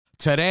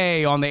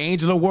Today on the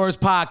Angel of Words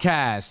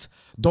podcast,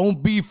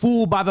 don't be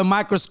fooled by the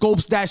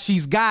microscopes that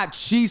she's got.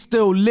 She's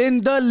still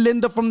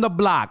Linda from the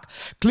block.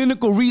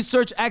 Clinical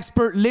research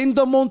expert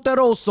Linda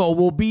Monterroso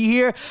will be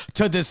here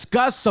to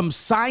discuss some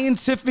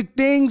scientific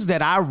things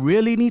that I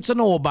really need to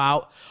know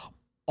about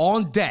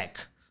on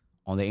deck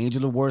on the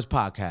Angel of Words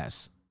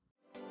podcast.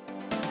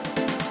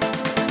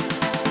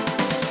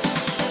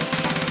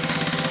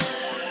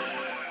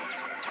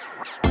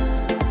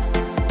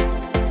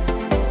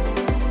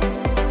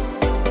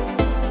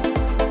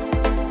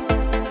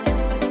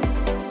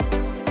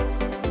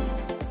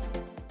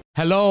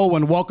 Hello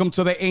and welcome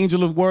to the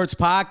Angel of Words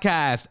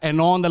podcast. And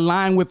on the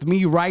line with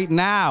me right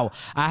now,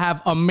 I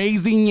have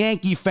amazing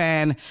Yankee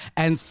fan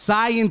and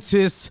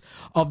scientist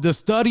of the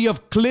study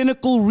of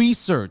clinical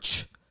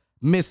research,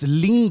 Miss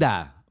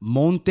Linda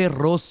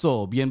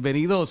Monterroso.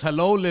 Bienvenidos.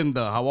 Hello,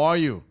 Linda. How are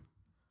you?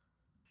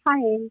 Hi,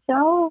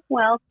 Angel.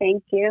 Well,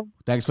 thank you.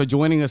 Thanks for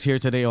joining us here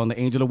today on the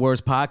Angel of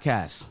Words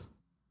podcast.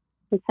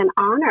 It's an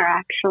honor,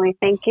 actually.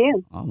 Thank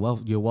you. Oh,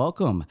 well, you're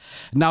welcome.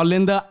 Now,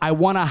 Linda, I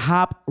want to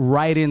hop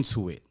right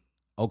into it.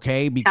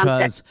 Okay,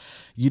 because,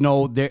 you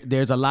know,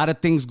 there's a lot of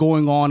things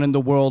going on in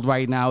the world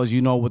right now, as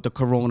you know, with the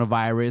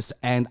coronavirus.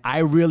 And I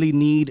really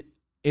need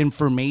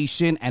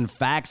information and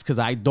facts because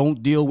I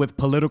don't deal with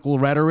political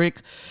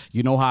rhetoric.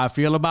 You know how I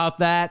feel about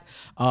that.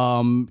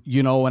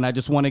 You know, and I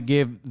just want to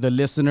give the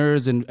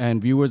listeners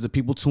and viewers, the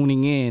people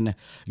tuning in,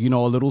 you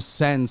know, a little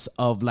sense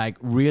of like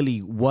really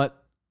what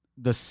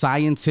the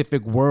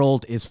scientific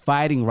world is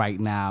fighting right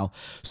now.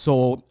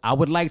 So I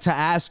would like to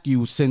ask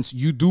you, since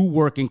you do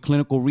work in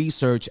clinical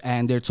research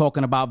and they're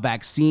talking about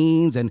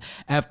vaccines and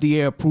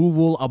FDA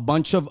approval, a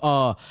bunch of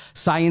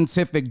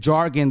scientific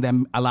jargon that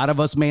a lot of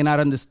us may not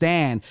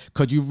understand,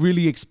 could you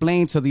really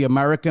explain to the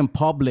American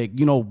public,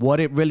 you know, what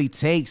it really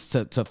takes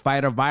to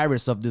fight a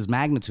virus of this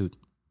magnitude?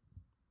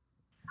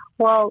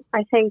 Well,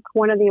 I think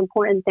one of the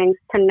important things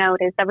to note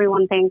is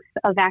everyone thinks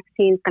a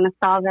vaccine is going to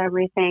solve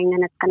everything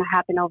and it's going to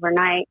happen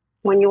overnight.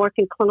 When you work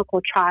in clinical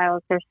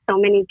trials, there's so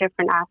many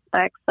different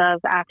aspects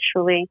of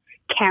actually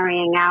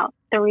carrying out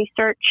the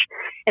research.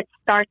 It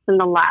starts in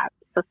the lab.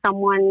 So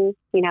someone,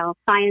 you know,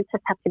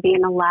 scientists have to be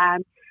in a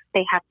lab.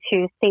 They have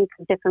to think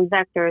of different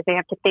vectors. They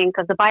have to think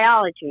of the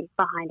biology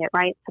behind it,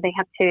 right? So they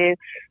have to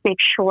make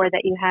sure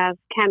that you have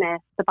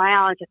chemists, the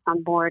biologists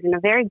on board. In a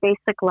very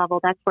basic level,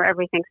 that's where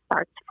everything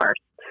starts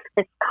first.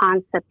 This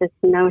concept, this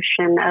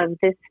notion of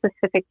this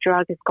specific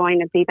drug is going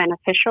to be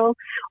beneficial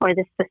or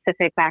this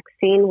specific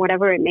vaccine,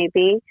 whatever it may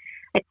be,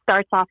 it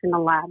starts off in the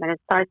lab. And it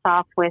starts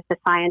off with the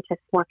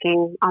scientists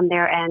working on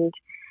their end,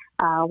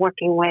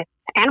 working with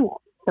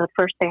animals. So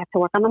first they have to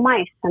work on the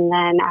mice, and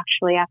then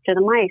actually after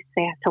the mice,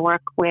 they have to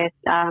work with,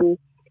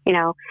 you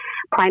know,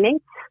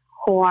 primates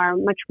who are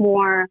much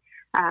more,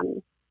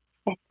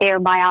 their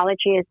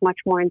biology is much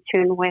more in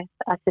tune with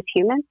us as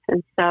humans.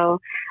 And so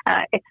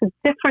it's a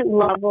different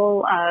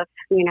level of,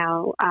 you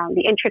know,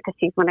 the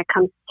intricacies when it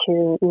comes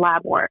to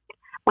lab work.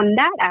 When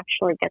that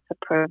actually gets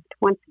approved,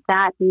 once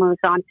that moves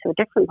on to a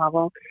different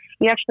level,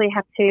 you actually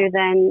have to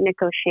then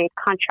negotiate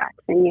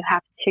contracts and you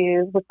have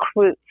to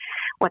recruit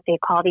what they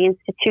call the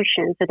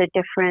institutions or the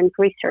different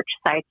research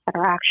sites that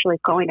are actually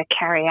going to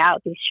carry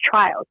out these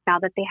trials. Now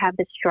that they have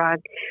this drug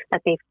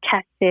that they've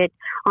tested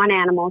on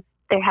animals,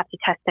 they have to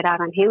test it out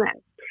on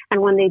humans.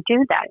 And when they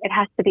do that, it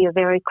has to be a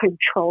very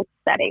controlled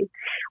setting.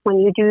 When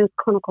you do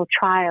clinical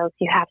trials,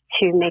 you have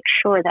to make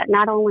sure that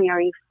not only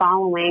are you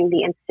following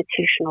the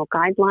institutional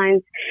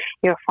guidelines,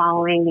 you're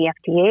following the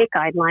FDA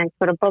guidelines,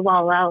 but above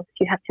all else,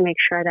 you have to make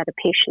sure that a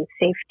patient's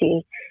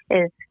safety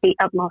is the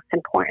utmost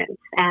importance.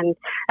 And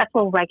that's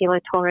where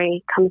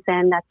regulatory comes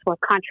in. That's where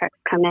contracts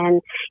come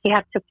in. You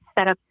have to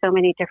set up so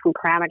many different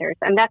parameters.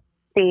 And that's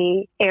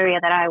the area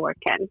that I work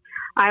in.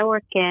 I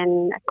work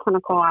in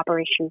clinical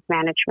operations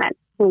management.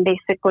 And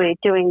basically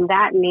doing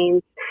that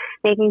means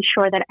making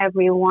sure that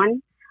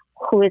everyone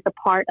who is a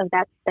part of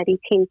that study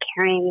team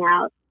carrying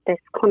out this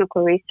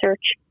clinical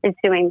research is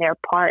doing their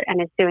part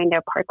and is doing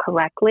their part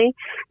correctly,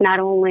 not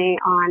only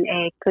on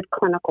a good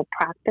clinical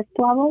practice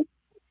level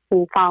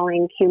and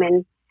following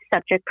human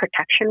subject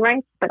protection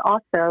rights, but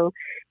also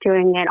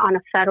doing it on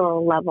a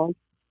federal level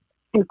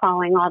and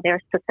following all their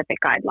specific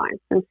guidelines.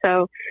 And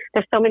so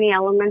there's so many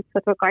elements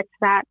with regards to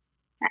that.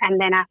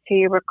 And then after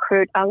you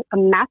recruit a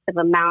massive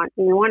amount,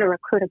 and you want to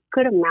recruit a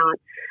good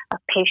amount of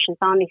patients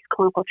on these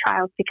clinical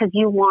trials because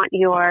you want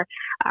your,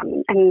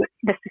 and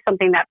this is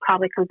something that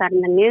probably comes out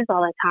in the news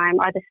all the time,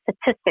 are the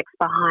statistics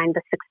behind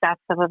the success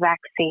of a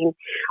vaccine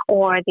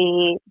or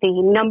the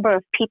number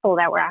of people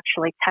that were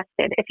actually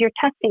tested. If you're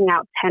testing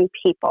out 10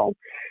 people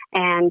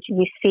and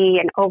you see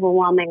an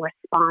overwhelming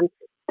response,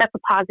 that's a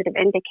positive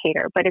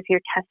indicator. But if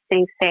you're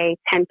testing, say,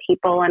 10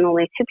 people and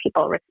only 2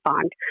 people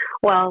respond,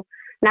 well,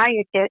 now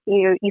you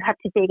have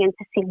to dig in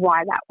to see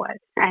why that was.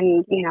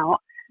 And, you know,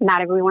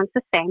 not everyone's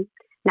the same.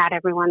 Not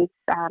everyone's,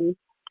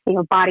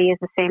 body is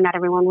the same. Not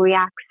everyone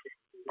reacts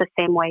the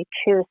same way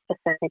to a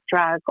specific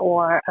drug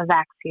or a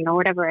vaccine or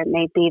whatever it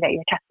may be that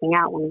you're testing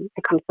out when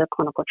it comes to the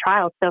clinical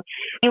trials. So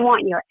you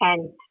want your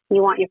end,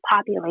 you want your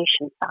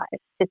population size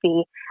to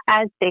be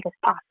as big as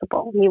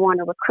possible. You want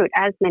to recruit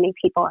as many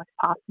people as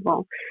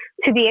possible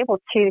to be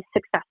able to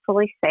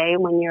successfully say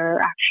when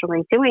you're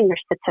actually doing your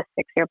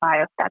statistics, your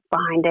biostats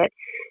behind it,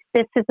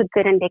 this is a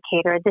good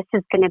indicator. This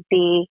is going to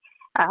be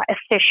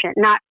efficient,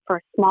 not for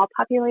a small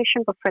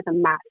population, but for the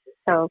masses.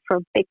 So for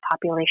a big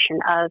population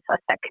of a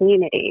set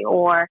community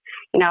or,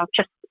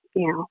 just,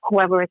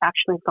 whoever is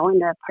actually going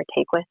to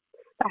partake with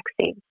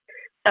vaccines.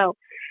 So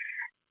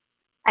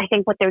I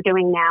think what they're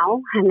doing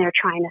now, and they're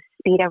trying to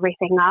speed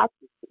everything up,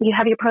 you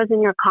have your pros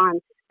and your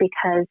cons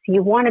because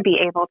you want to be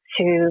able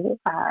to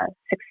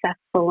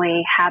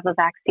successfully have a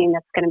vaccine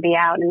that's going to be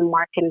out in the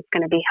market and it's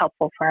going to be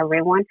helpful for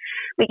everyone.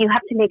 But you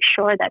have to make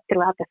sure that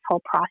throughout this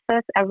whole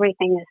process,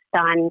 everything is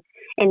done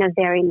in a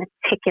very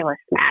meticulous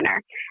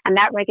manner. And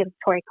that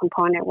regulatory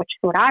component, which is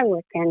what I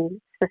work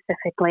in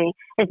specifically,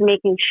 is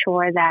making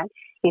sure that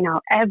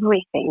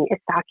everything is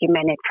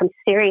documented from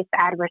serious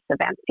adverse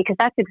events, because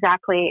that's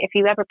exactly, if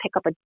you ever pick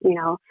up a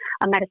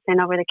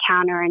medicine over the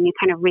counter and you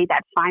kind of read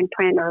that fine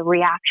print or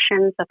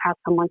reactions of how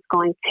someone's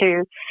going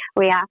to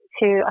react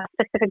to a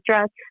specific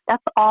drug,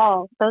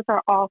 those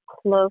are all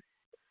close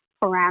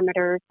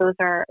parameters. Those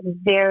are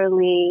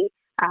very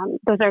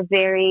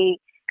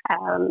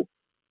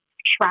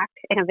tracked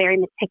in a very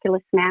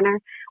meticulous manner.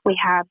 We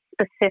have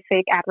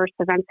specific adverse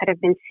events that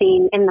have been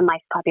seen in the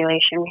mice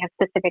population. We have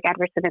specific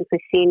adverse events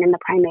we've seen in the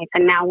primates.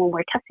 And now when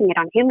we're testing it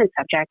on human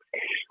subjects,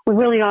 we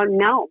really don't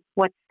know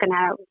what's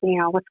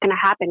gonna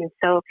happen. And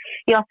so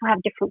you also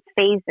have different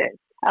phases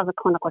of a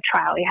clinical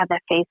trial. You have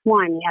that phase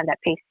 1, you have that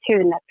phase 2,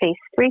 and that phase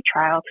 3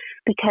 trial,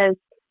 because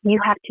you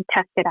have to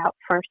test it out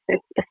first in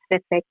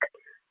specific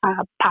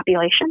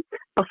populations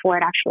before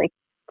it actually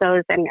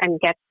goes and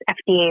gets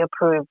FDA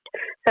approved.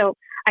 So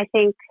I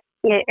think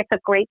it's a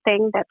great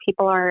thing that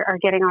people are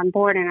getting on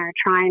board and are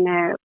trying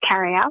to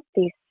carry out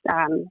these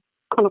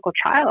clinical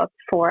trials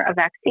for a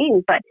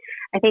vaccine. But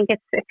I think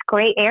it's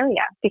gray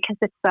area because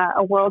it's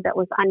a world that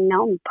was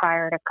unknown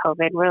prior to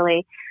COVID.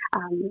 Really,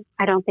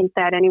 I don't think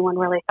that anyone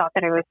really thought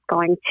that it was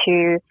going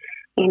to,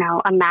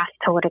 amass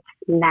to what it's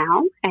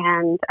now.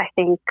 And I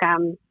think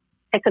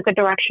it's a good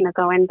direction to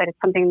go in, but it's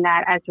something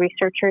that as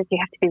researchers, you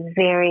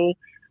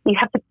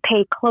have to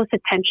pay close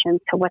attention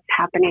to what's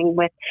happening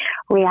with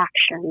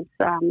reactions,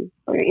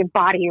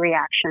 body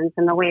reactions,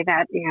 and the way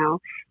that,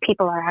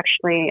 people are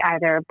actually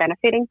either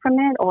benefiting from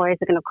it or is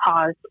it going to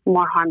cause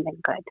more harm than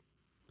good.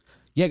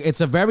 Yeah,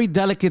 it's a very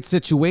delicate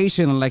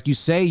situation. And like you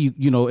say,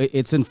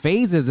 it's in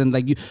phases, and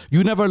like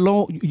you never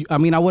know. I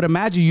mean, I would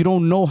imagine you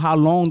don't know how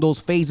long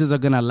those phases are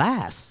going to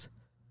last.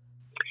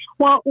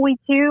 Well, we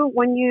do.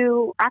 When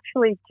you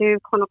actually do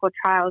clinical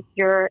trials,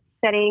 you're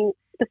setting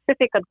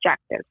specific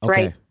objectives,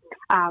 okay. Right?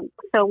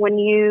 So when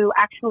you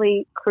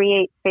actually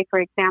create, say, for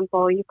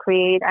example, you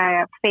create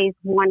a phase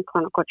 1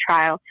 clinical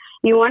trial,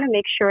 you want to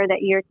make sure that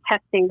you're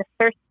testing, the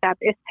first step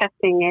is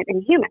testing it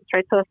in humans,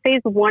 right? So a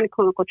phase 1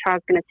 clinical trial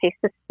is going to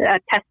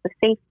test the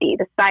safety,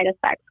 the side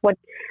effects, what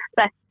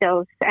best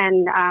dose,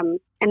 and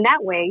that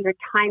way you're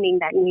timing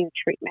that new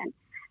treatment.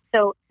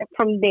 So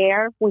from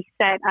there, we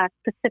set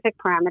specific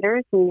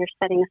parameters, and you're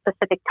setting a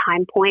specific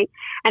time point.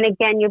 And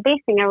again, you're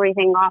basing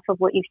everything off of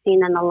what you've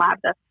seen in the lab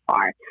thus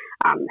far.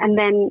 And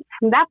then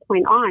from that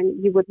point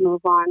on, you would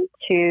move on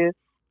to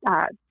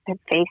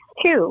phase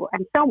 2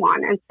 and so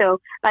on. And so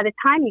by the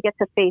time you get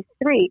to phase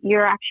 3,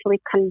 you're actually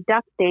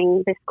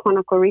conducting this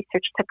clinical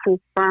research to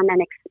confirm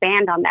and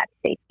expand on that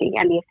safety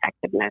and the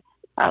effectiveness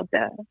of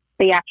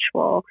the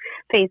actual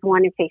phase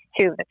 1 and phase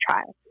 2 of the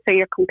trial. So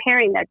you're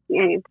comparing that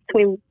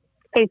between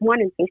phase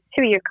 1 and phase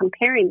 2, you're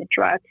comparing the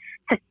drug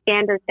to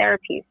standard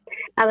therapies.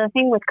 Now, the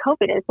thing with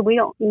COVID is we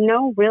don't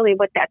know really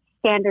what that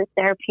standard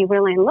therapy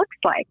really looks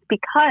like,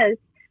 because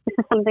this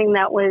is something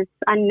that was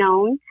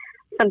unknown,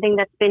 something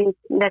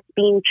that's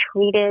being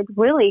treated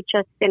really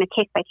just in a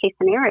case-by-case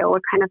scenario.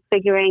 We're kind of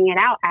figuring it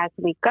out as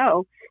we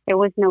go. There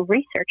was no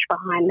research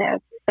behind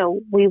this, so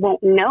we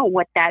won't know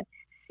what that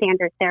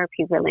standard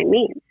therapy really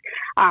means.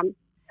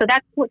 So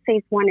that's what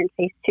phase 1 and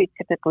phase 2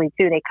 typically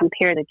do. They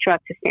compare the drug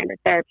to standard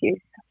therapies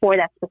for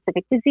that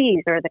specific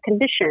disease or the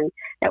condition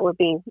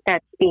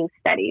that's being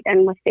studied.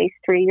 And with phase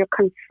 3, you're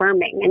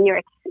confirming and you're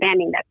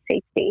expanding that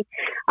safety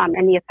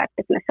and the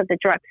effectiveness of the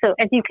drug. So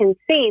as you can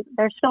see,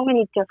 there's so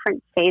many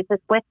different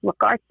phases with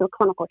regards to a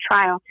clinical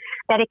trial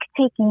that it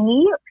could take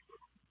years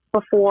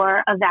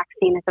before a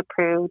vaccine is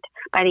approved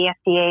by the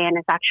FDA and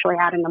is actually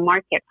out in the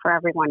market for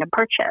everyone to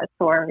purchase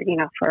or,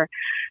 for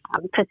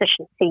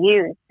physicians to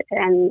use.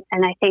 And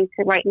I think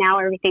that right now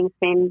everything's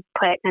been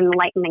put in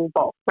lightning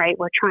bolt, right?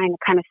 We're trying to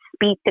kind of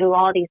speed through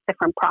all these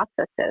different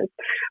processes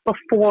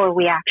before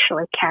we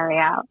actually carry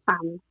out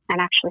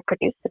and actually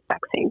produce this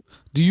vaccine.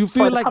 Do you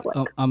feel like,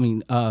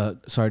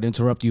 sorry to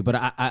interrupt you,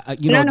 but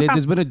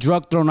there's been a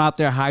drug thrown out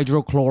there,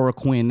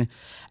 hydrochloroquine.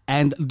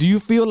 And do you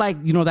feel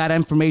like, that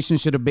information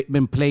should have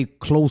been played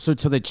closer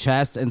to the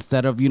chest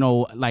instead of,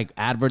 like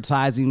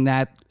advertising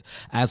that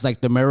as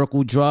like the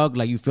miracle drug?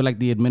 Like you feel like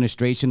the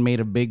administration made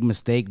a big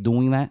mistake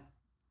doing that?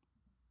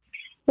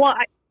 Well,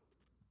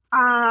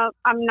 I'm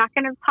not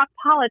going to talk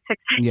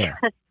politics,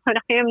 but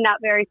I am not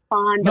very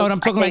fond No, of, I'm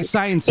talking like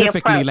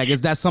scientifically. Like,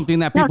 is that something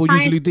that people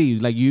usually do?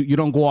 Like, you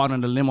don't go out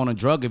on a limb on a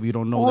drug if you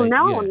don't know. Well, that.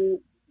 No,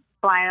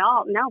 by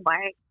all. No,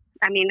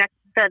 I mean, that's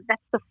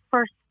the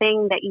first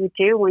thing that you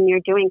do when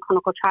you're doing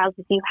clinical trials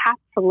is you have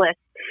to list.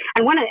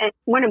 And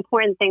one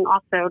important thing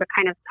also to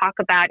kind of talk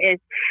about is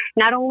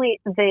not only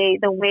the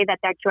way that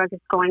drug is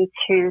going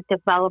to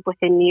develop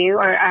within you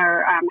or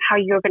how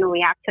you're going to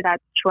react to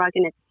that drug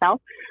in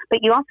itself, but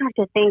you also have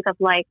to think of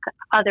like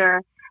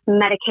other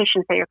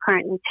medications that you're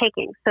currently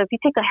taking. So if you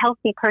take a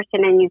healthy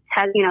person and you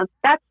test,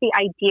 that's the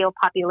ideal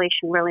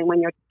population really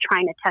when you're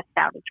trying to test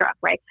out a drug,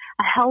 right?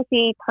 A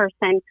healthy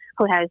person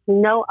who has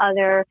no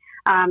other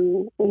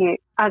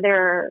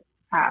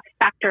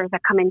factors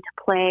that come into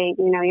play.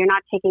 You're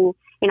not taking,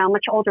 a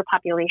much older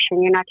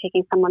population. You're not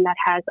taking someone that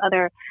has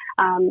other,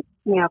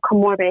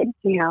 comorbid,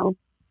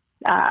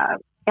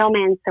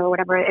 ailments or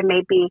whatever it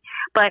may be.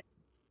 But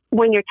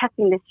when you're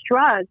testing this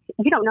drug,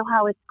 you don't know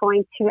how it's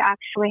going to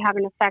actually have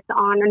an effect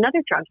on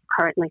another drug you're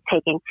currently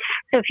taking.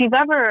 So if you've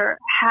ever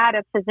had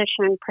a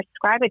physician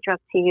prescribe a drug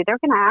to you, they're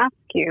going to ask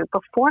you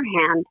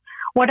beforehand,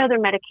 what other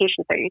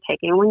medications are you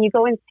taking? When you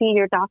go and see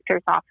your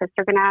doctor's office,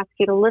 they're going to ask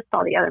you to list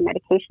all the other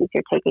medications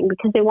you're taking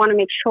because they want to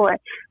make sure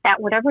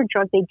that whatever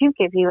drug they do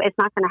give you is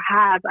not going to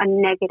have a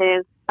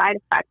negative side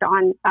effect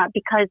on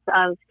because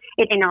of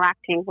it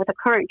interacting with the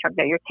current drug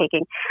that you're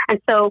taking. And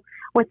so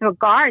with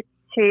regards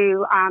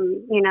to,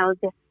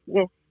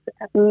 this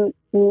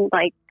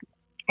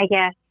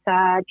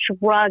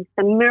drug,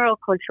 the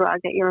miracle drug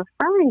that you're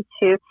referring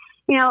to,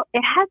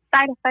 it has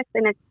side effects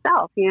in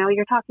itself.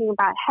 You're talking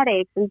about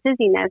headaches and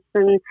dizziness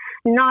and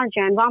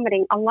nausea and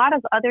vomiting, a lot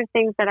of other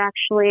things that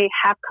actually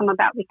have come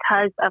about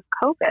because of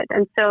COVID.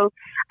 And so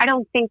I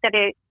don't think that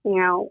it,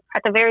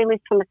 at the very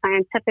least from a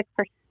scientific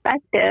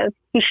perspective,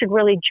 you should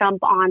really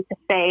jump on to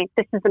say,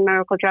 this is a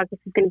miracle drug, this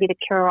is going to be the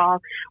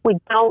cure-all. We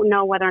don't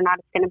know whether or not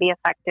it's going to be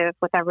effective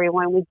with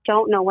everyone. We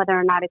don't know whether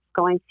or not it's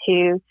going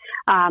to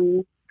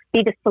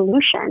be the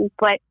solution.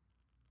 But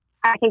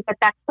I think that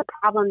that's the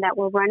problem that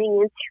we're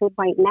running into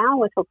right now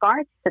with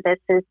regards to this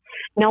is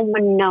no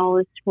one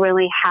knows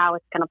really how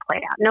it's going to play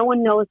out. No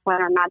one knows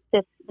whether or not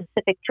this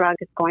specific drug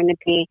is going to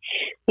be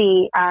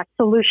the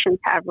solution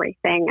to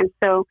everything. And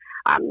so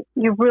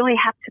you really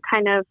have to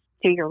kind of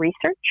do your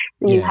research.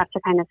 And you have to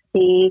kind of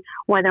see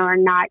whether or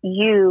not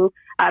you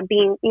I've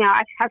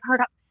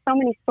heard so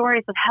many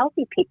stories of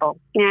healthy people,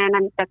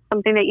 and that's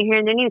something that you hear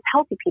in the news,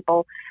 healthy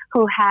people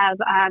who have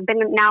been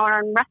now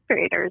on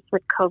respirators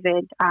with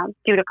COVID,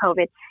 due to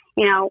COVID.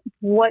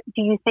 What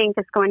do you think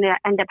is going to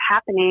end up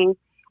happening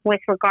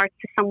with regards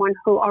to someone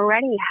who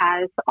already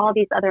has all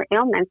these other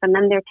ailments, and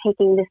then they're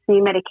taking this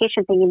new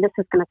medication thinking this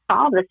is going to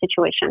solve the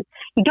situation?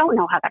 You don't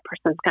know how that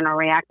person's going to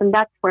react, and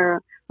that's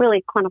where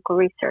really clinical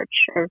research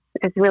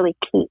is really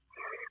key,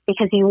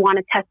 because you want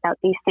to test out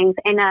these things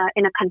in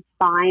a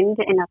confined,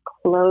 in a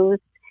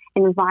closed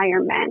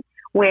environment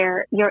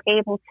where you're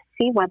able to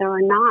see whether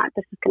or not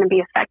this is going to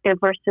be effective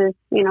versus,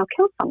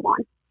 kill someone.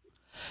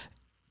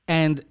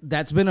 And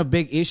that's been a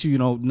big issue,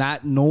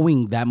 not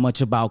knowing that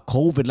much about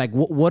COVID. Like,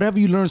 whatever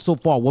you learned so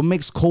far, what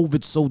makes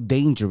COVID so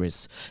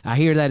dangerous? I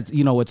hear that,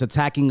 it's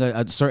attacking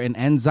a certain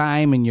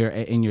enzyme in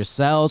your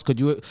cells.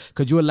 Could you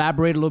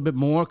elaborate a little bit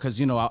more?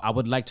 Because, I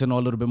would like to know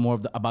a little bit more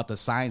about the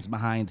science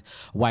behind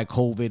why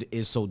COVID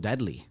is so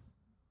deadly.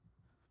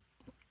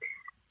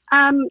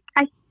 I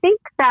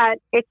think that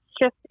it's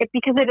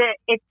because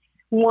it's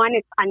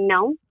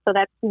unknown. So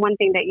that's one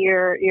thing that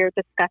you're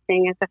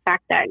discussing is the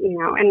fact that,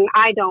 and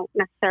I don't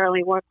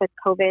necessarily work with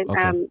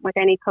COVID, with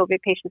any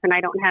COVID patients, and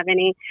I don't have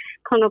any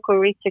clinical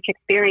research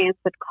experience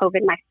with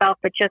COVID myself,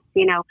 but just,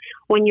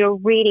 when you're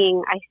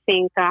reading, I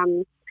think,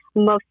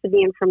 most of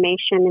the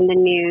information in the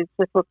news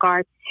with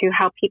regards to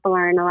how people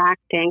are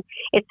interacting,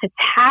 it's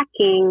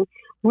attacking,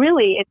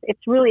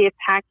 it's really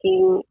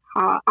attacking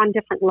on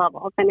different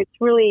levels. And it's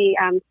really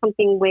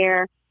something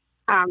where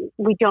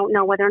we don't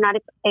know whether or not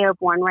it's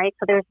airborne, right?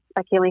 So there's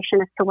speculation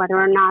as to whether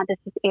or not this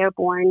is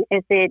airborne.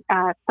 Is it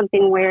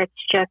something where it's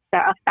just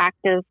a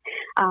fact of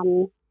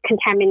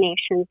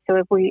contamination? So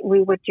if we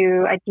would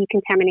do a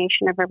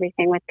decontamination of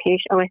everything with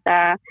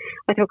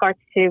regards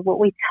to what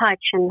we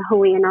touch and who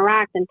we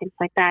interact and things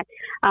like that.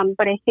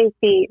 But I think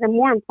the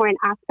more important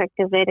aspect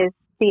of it is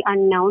the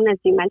unknown, as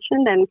you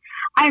mentioned, and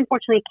I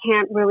unfortunately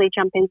can't really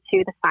jump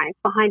into the science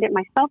behind it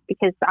myself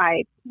because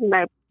I'm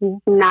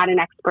not an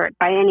expert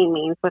by any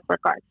means with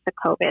regards to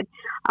COVID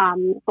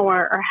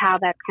or how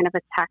that kind of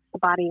attacks the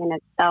body in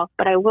itself.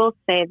 But I will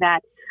say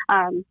that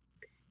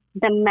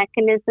the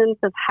mechanisms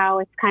of how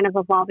it's kind of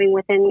evolving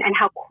within and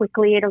how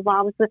quickly it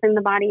evolves within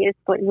the body is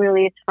what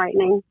really is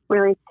frightening,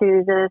 really,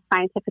 to the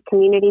scientific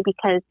community,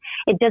 because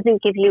it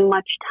doesn't give you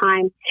much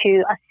time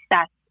to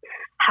assess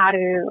how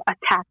to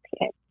attack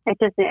it. It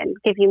doesn't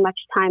give you much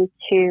time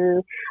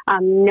to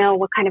know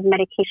what kind of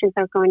medications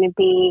are going to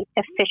be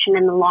efficient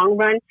in the long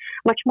run,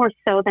 much more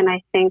so than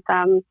I think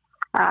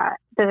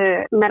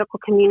the medical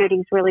community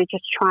is really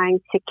just trying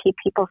to keep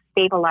people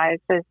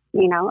stabilized as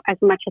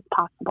much as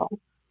possible,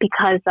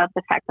 because of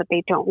the fact that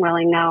they don't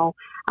really know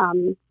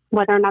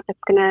whether or not that's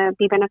going to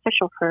be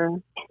beneficial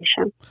for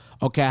patients.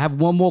 Okay, I have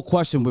one more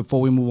question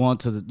before we move on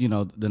to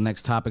the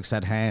next topics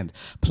at hand.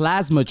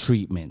 Plasma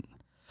treatment.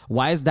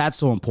 Why is that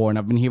so important?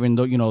 I've been hearing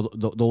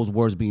those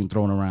words being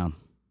thrown around.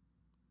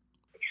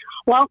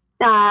 Well,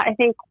 I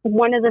think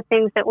one of the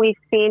things that we've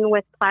seen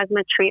with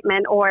plasma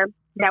treatment, or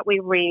that we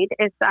read,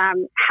 is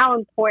how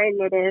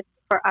important it is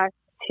for us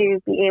to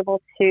be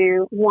able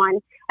to,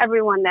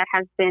 everyone that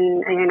has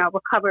been,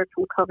 recovered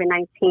from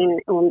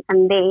COVID-19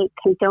 and they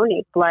can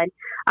donate blood,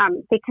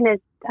 they can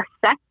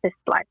assess this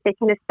blood. They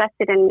can assess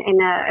it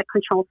in a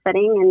controlled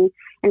setting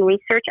and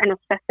research and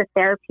assess the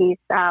therapies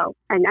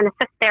and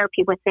assess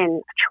therapy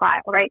within a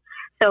trial, right?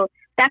 So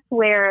that's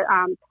where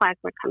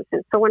plasma comes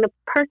in. So when a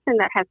person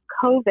that has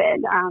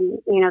COVID,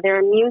 their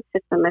immune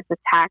system is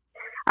attacked,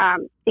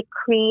 it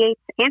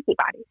creates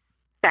antibodies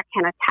that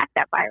can attack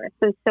that virus.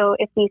 And so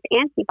if these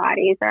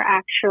antibodies are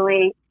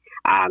actually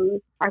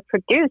are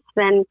produced,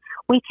 then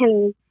we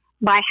can,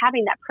 by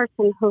having that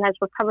person who has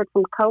recovered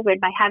from COVID,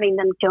 by having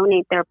them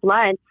donate their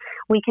blood,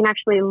 we can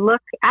actually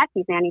look at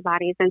these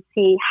antibodies and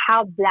see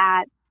how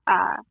that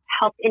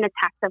helped in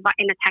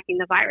attacking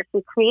the virus,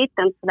 and create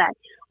them so that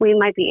we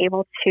might be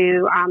able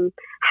to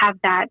have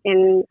that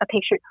in a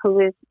patient who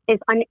is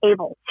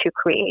unable to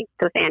create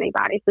those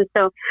antibodies. And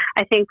so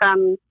I think,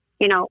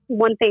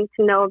 one thing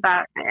to know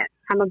about,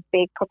 I'm a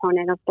big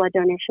proponent of blood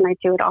donation. I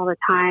do it all the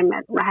time.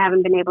 I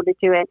haven't been able to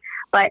do it,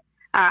 but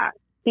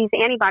these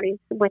antibodies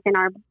within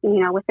our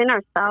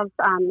cells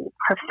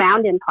are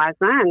found in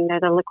plasma, and they're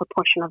the liquid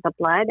portion of the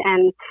blood.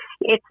 And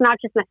it's not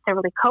just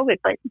necessarily COVID,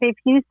 but they've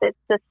used it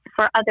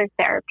for other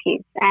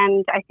therapies.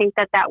 And I think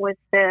that was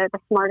the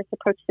smartest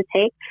approach to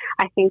take.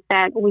 I think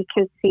that we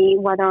can see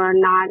whether or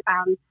not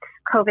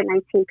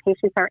COVID-19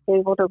 patients are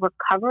able to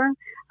recover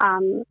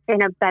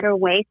in a better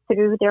way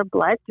through their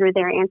blood, through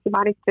their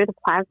antibodies, through the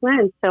plasma.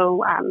 And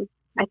so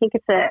I think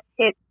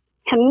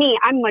to me,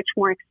 I'm much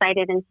more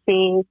excited in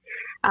seeing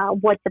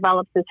what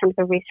develops in terms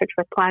of research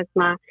with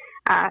plasma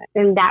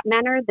in that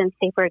manner than,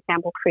 say, for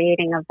example,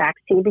 creating a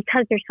vaccine,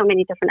 because there's so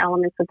many different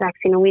elements of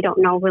vaccine, and we don't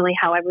know really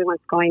how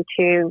everyone's going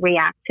to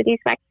react to these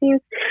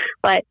vaccines.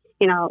 But,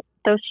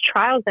 those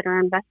trials that are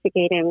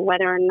investigating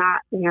whether or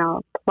not,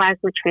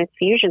 plasma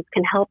transfusions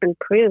can help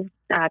improve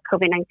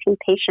COVID-19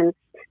 patients'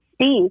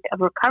 speed of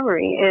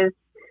recovery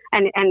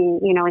and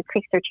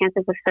increase their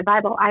chances of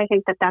survival. I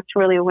think that that's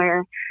really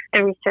where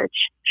the research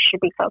should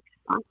be focused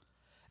on.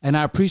 And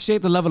I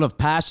appreciate the level of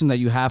passion that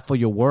you have for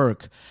your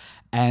work.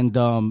 And,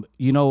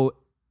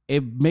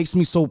 it makes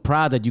me so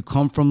proud that you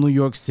come from New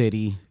York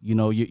City.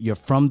 You're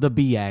from the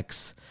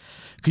BX.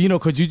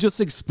 Could you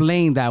just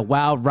explain that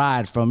wild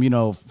ride from,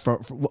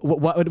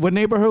 what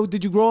neighborhood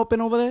did you grow up in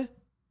over there?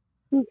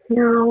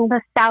 No, the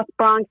South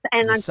Bronx.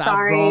 And the I'm South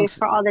sorry Bronx.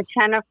 For all the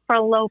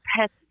Jennifer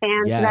Lopez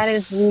fans. Yes. That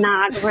is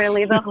not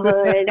really the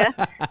hood.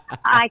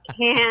 I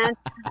can't,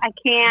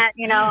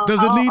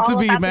 Does it need to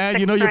be, about man?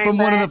 the You're from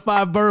one of the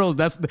 5 boroughs.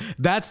 That's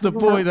the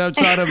point that I'm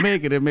trying to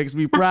make it. It makes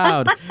me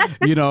proud, I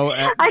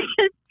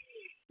just,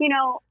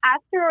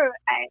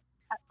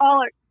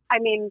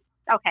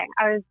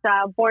 I was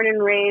born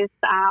and raised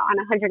on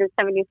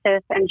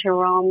 175th and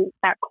Jerome,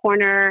 that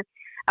corner,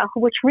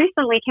 which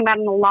recently came out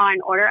in the Law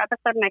and Order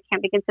episode, and I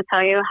can't begin to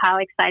tell you how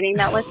exciting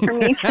that was for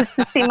me just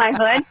to see my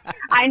hood.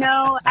 I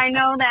know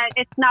that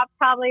it's not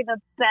probably the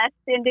best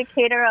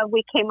indicator of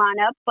we came on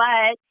up,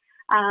 but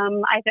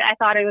I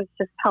thought it was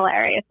just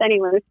hilarious.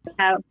 Anyways,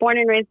 born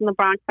and raised in the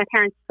Bronx. My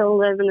parents still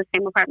live in the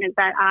same apartment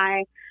that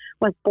I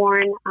was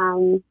born.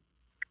 And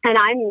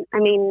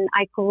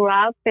I grew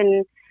up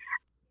in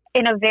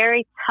a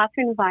very tough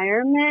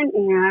environment.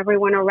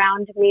 Everyone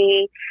around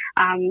me,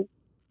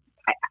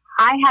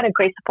 I had a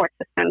great support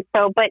system.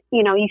 So, but,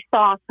 you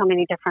saw so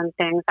many different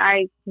things.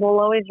 I will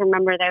always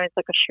remember there was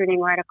like a shooting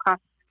right across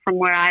from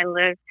where I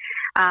live.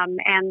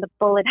 And the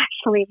bullet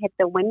actually hit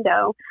the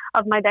window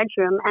of my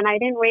bedroom. And I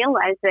didn't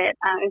realize it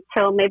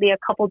until maybe a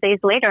couple days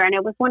later. And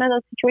it was one of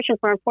those situations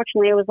where,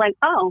 unfortunately, it was like,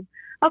 oh,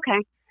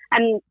 okay.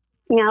 And,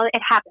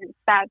 it happens.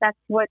 That's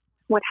what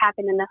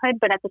happened in the hood.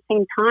 But at the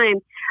same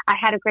time, I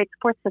had a great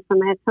support system.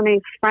 I had so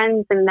many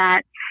friends in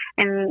that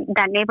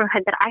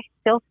neighborhood that I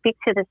still speak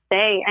to this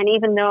day. And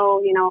even though,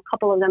 a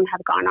couple of them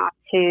have gone off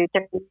to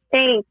different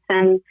states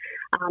and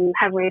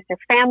have raised their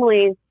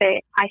families,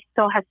 I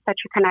still have such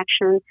a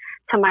connection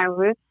to my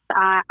roots.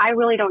 I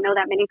really don't know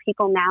that many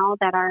people now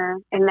that are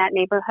in that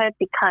neighborhood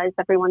because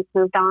everyone's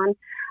moved on.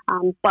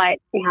 But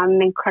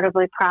I'm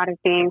incredibly proud of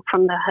being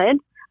from the hood.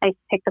 I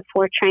took the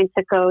 4 train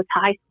to go to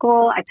high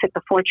school. I took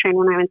the 4 train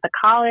when I went to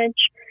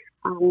college.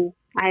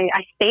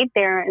 I stayed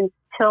there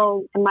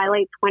until in my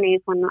late 20s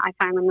when I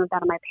finally moved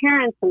out of my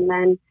parents, and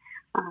then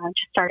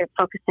just started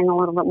focusing a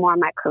little bit more on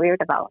my career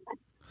development.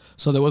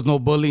 So there was no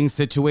bullying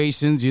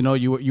situations, you know,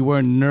 you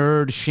weren't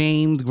nerd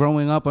shamed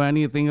growing up or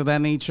anything of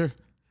that nature?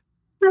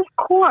 Of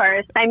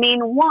course. I mean,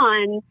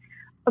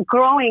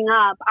 growing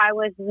up, I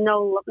was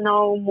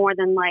no more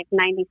than like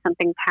 90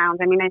 something pounds.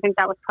 I mean, I think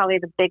that was probably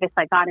the biggest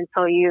I got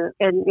until you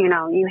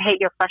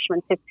hit your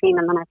freshman 15,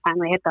 and then I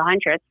finally hit the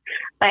hundreds.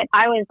 But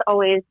I was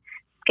always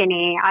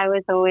skinny. I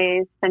was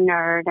always the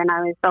nerd, and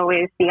I was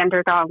always the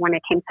underdog when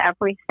it came to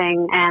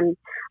everything. And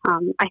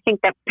I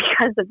think that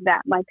because of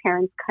that, my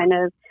parents kind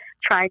of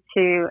tried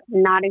to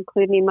not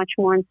include me much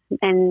more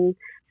in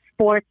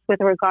sports with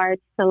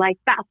regards to like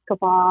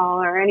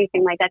basketball or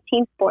anything like that,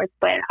 team sports.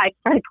 But I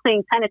started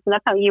playing tennis, and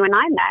that's how you and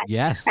I met.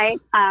 Yes. Right.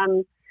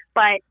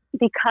 But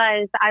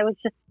because I was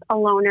just a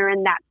loner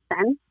in that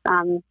sense,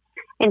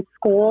 in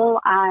school,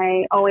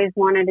 I always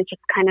wanted to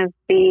just kind of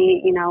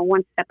be,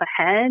 one step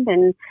ahead.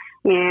 And,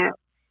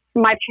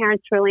 my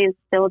parents really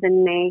instilled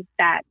in me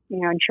that,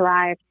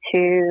 drive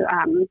to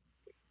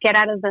get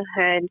out of the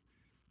hood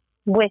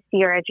with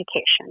your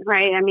education,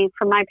 right? I mean,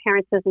 for my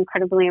parents, it was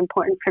incredibly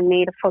important for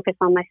me to focus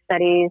on my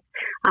studies.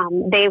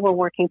 They were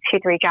working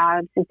 2-3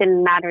 jobs. It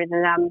didn't matter to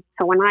them.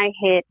 So when I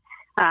hit,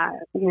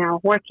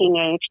 working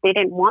age, they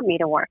didn't want me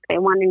to work. They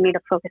wanted me to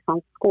focus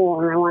on school,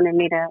 and they wanted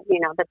me to,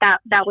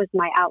 that was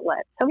my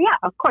outlet. So yeah,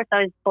 of course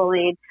I was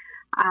bullied.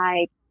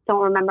 I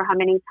don't remember how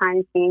many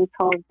times being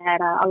told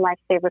that a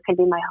lifesaver could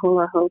be my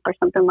hula hoop or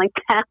something like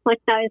that when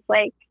I was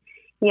like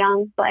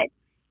young, but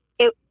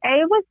it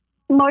was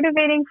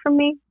motivating for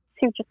me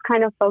to just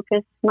kind of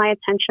focus my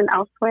attention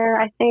elsewhere.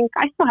 I think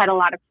I still had a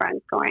lot of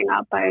friends growing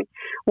up. I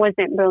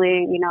wasn't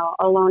really,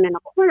 alone in a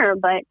corner,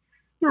 but,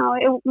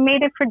 it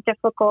made it for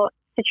difficult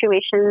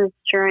situations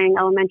during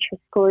elementary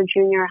school,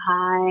 junior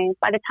high.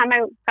 By the time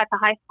I got to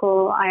high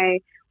school, I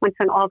went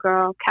to an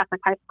all-girl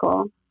Catholic high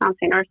school, Mount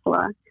St.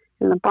 Ursula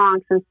in the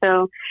Bronx. And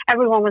so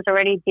everyone was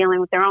already dealing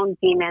with their own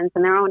demons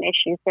and their own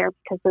issues there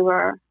because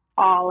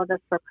all of us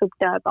were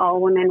cooped up. All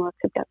women were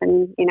cooped up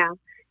in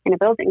a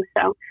building.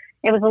 So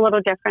it was a little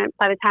different.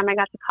 By the time I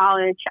got to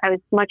college, I was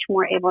much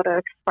more able to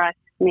express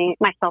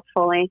myself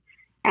fully,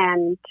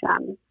 and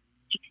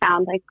just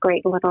found like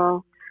great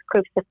little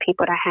groups of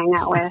people to hang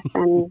out with.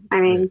 And I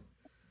mean,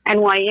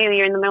 NYU,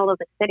 you're in the middle of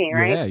the city,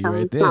 right? Yeah, you're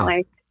right there. It's not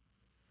like,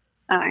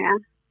 oh yeah.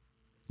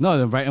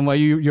 No, right. And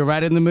you're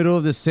right in the middle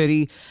of the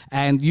city.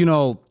 And,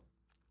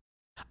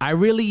 I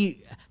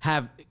really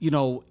have,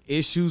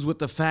 issues with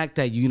the fact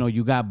that,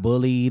 you got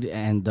bullied,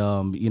 and,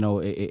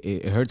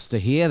 it hurts to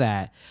hear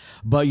that.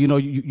 But,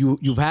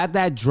 you've had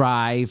that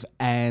drive,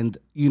 and,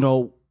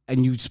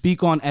 and you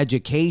speak on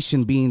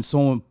education being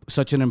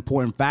such an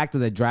important factor,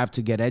 that drive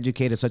to get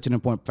educated, such an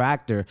important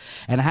factor.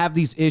 And I have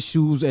these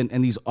issues and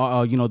these,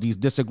 these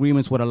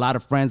disagreements with a lot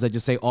of friends that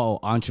just say, oh,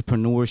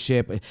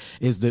 entrepreneurship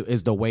is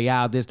the way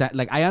out, this, that.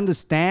 Like, I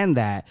understand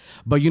that,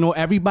 but,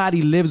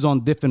 everybody lives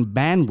on different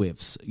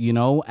bandwidths,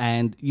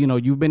 and,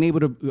 you've been able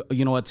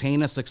to,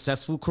 attain a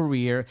successful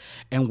career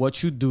in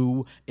what you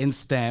do in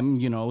STEM,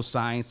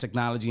 science,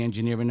 technology,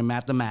 engineering, and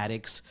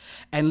mathematics.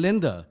 And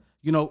Linda,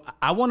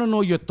 I want to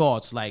know your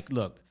thoughts. Like,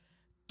 look,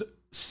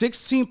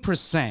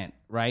 16%,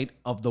 right,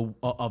 of the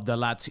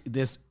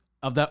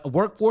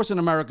workforce in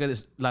America,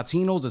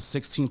 Latinos is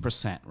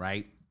 16%,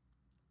 right?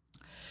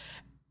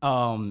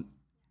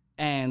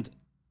 And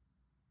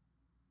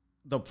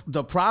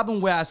the problem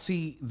where I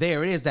see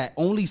there is that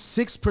only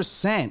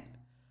 6%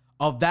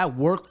 of that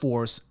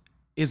workforce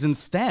is in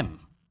STEM.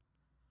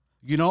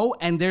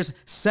 And there's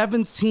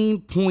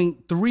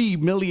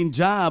 17.3 million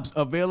jobs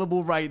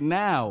available right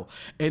now,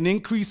 an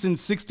increase in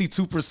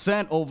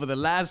 62% over the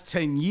last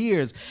 10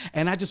 years.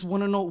 And I just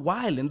want to know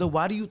why, Linda.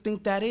 Why do you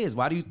think that is?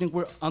 Why do you think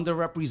we're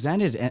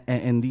underrepresented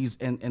in these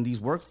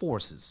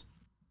workforces?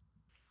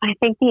 I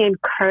think the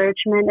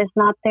encouragement is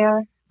not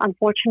there,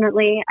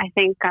 unfortunately. I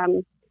think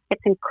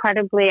it's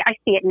incredibly, I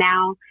see it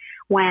now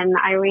when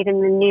I read in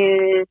the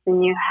news,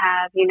 and you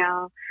have,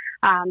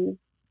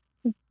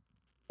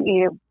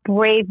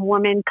 brave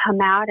women come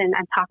out and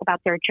talk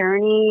about their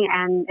journey.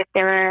 And if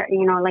they're,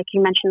 like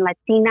you mentioned,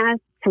 Latinas,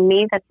 to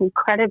me, that's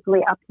incredibly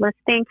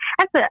uplifting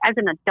as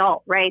an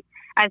adult, right?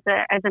 As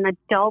an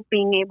adult,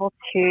 being able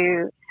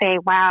to say,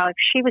 wow, if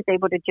she was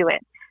able to do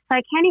it. So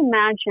I can't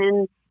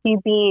imagine you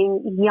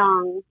being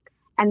young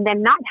and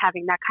then not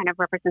having that kind of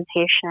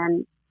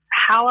representation.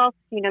 How else,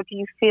 do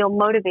you feel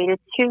motivated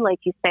to, like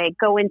you say,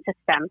 go into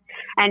STEM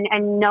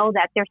and know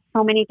that there's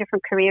so many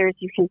different careers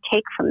you can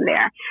take from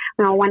there?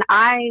 When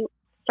I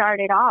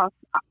started off,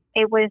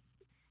 it was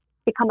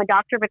become a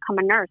doctor, become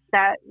a nurse.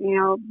 That,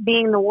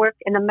 being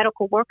in the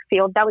medical work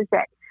field, that was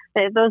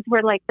it. Those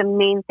were like the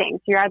main things.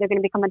 You're either going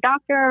to become a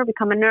doctor or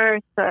become a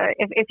nurse.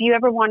 If you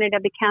ever wanted to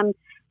become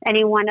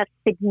anyone of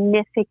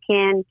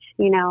significant,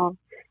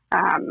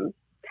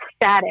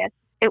 status,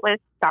 it was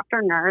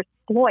doctor, nurse,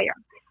 lawyer.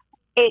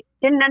 It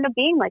didn't end up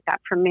being like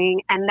that for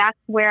me. And that's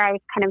where I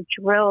was kind of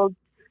drilled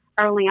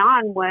early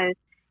on was,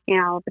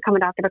 become a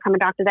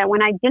doctor, that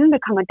when I didn't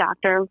become a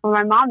doctor, for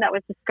my mom, that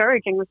was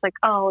discouraging. It was like,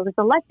 oh, it was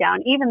a letdown,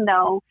 even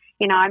though,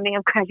 I may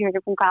have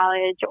graduated from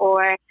college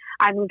or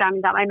I moved on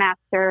and got my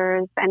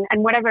master's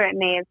and whatever it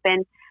may have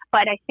been.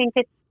 But I think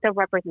it's the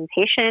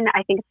representation.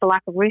 I think it's the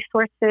lack of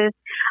resources.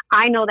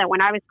 I know that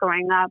when I was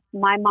growing up,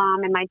 my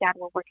mom and my dad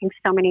were working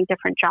so many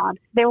different jobs.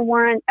 There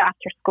weren't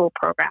after school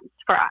programs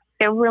for us.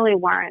 There really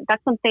weren't.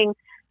 That's something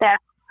that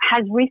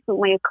has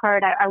recently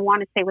occurred, I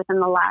want to say within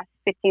the last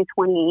 15,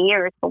 20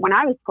 years. But when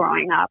I was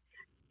growing up,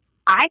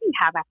 I didn't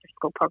have after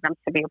school programs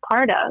to be a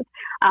part of.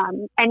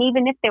 And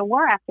even if there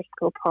were after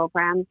school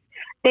programs,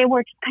 they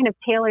were just kind of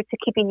tailored to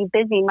keeping you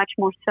busy much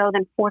more so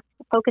than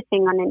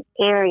focusing on an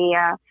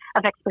area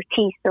of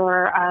expertise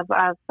or of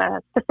a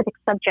specific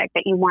subject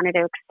that you wanted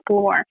to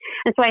explore.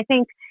 And so I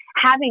think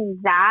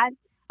having that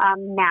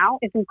now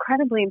is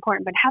incredibly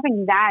important, but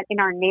having that in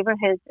our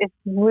neighborhoods is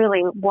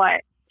really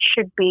what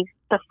should be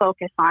the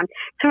focus on,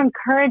 to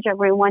encourage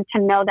everyone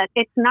to know that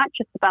it's not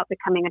just about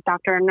becoming a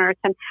doctor or nurse.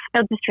 And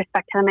no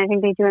disrespect to them, I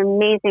think they do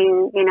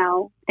amazing,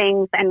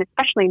 things. And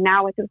especially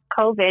now with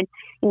COVID,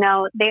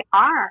 they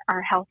are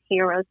our health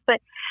heroes, but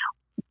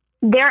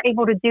they're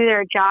able to do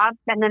their job.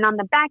 And then on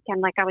the back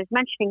end, like I was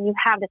mentioning, you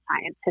have the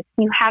scientists,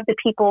 you have the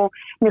people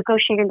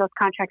negotiating those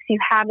contracts, you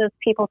have those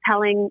people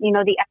telling,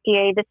 the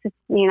FDA, this is,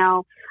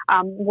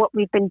 what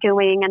we've been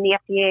doing, and the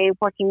FDA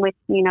working with,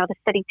 the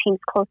study teams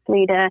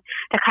closely to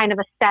kind of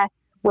assess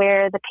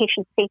where the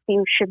patient safety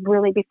should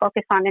really be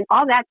focused on. And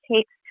all that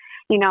takes,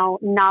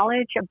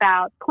 knowledge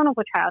about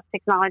clinical trials,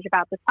 takes knowledge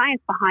about the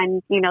science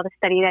behind, the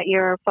study that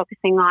you're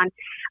focusing on.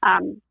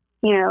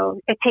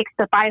 It takes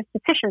the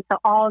biostatistician, so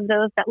all of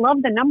those that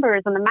love the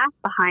numbers and the math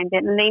behind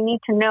it, and they need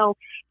to know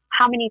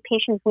how many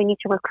patients we need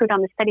to recruit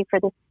on the study for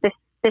this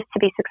to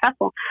be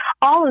successful.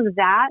 All of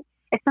that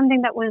is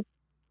something that was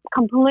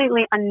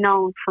completely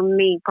unknown for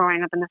me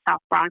growing up in the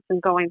South Bronx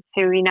and going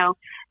to,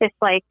 this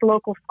like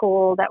local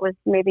school that was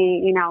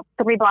maybe,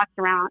 3 blocks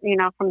around,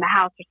 from the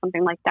house or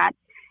something like that.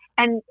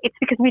 And it's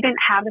because we didn't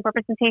have the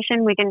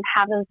representation. We didn't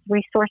have those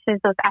resources,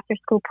 those after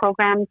school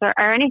programs or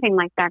anything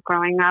like that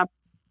growing up.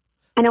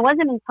 And it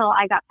wasn't until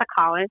I got to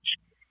college,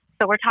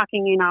 so we're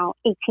talking,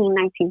 18,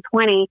 19,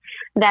 20,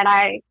 that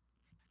I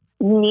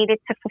needed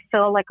to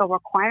fulfill like a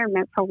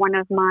requirement for one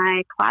of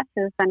my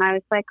classes. And I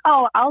was like,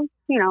 oh, I'll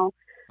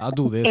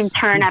do this.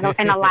 Intern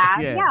in a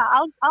lab. Yeah.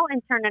 I'll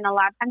intern in a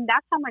lab. And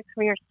that's how my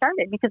career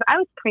started, because I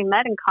was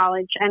pre-med in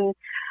college and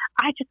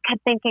I just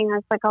kept thinking, I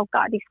was like, oh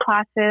God, these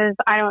classes,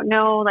 I don't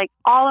know, like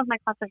all of my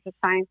classes were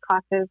science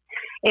classes.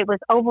 It was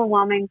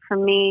overwhelming for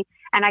me.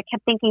 And I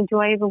kept thinking, do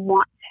I even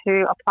want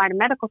to apply to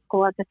medical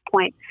school at this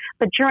point?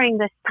 But during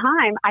this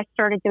time, I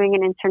started doing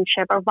an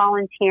internship or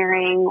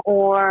volunteering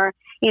or,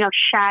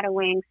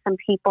 shadowing some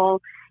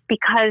people,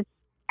 because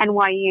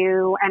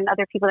NYU and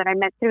other people that I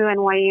met through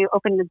NYU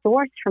opened the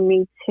doors for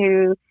me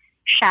to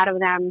shadow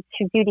them,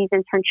 to do these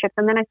internships.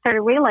 And then I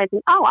started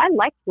realizing, oh, I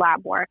like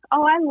lab work.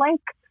 Oh, I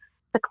like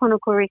the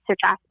clinical research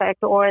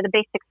aspect or the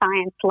basic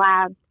science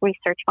lab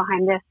research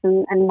behind this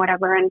and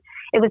whatever. And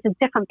it was a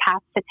different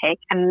path to take.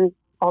 And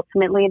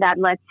ultimately that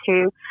led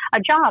to a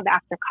job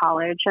after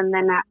college. And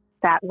then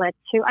that led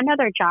to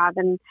another job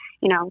and,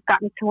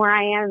 gotten to where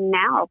I am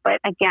now. But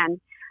again,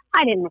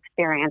 I didn't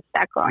experience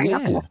that growing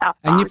up in the South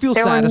Bronx. And you feel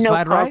satisfied, were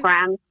no programs.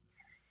 Right?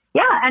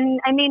 Yeah,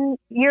 and I mean,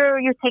 you're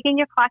taking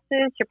your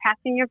classes, you're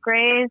passing your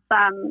grades.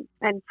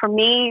 And for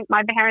me,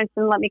 my parents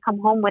didn't let me come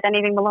home with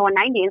anything below a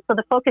 90. And so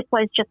the focus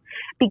was just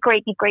be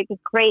great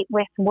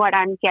with what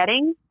I'm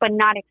getting, but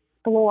not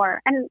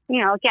explore. And,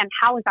 again,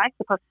 how was I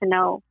supposed to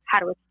know how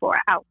to explore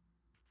out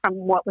from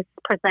what was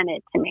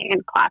presented to me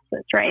in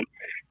classes, right?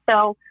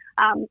 So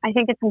I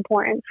think it's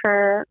important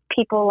for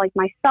people like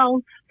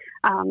myself,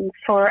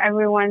 for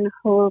everyone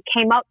who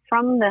came up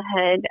from the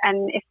hood,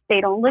 and if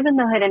they don't live in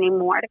the hood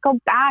anymore, to go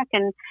back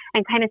and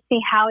kind of see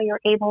how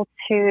you're able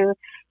to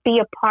be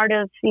a part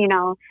of,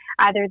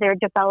 either their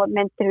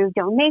development through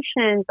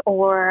donations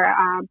or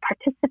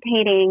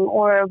participating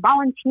or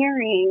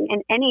volunteering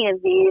in any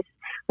of these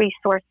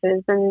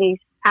resources and these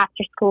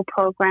after school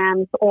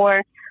programs.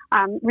 Or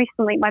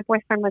recently my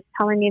boyfriend was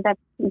telling me that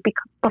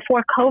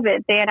before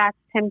COVID, they had asked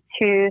him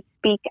to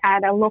speak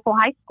at a local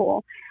high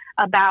school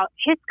about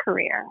his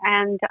career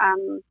and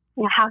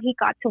how he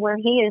got to where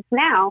he is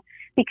now,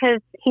 because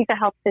he's a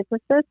health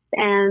physicist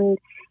and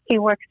he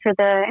works for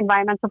the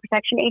Environmental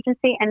Protection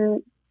Agency.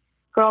 And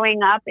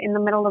growing up in the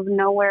middle of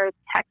nowhere,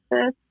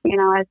 Texas,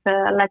 as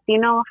a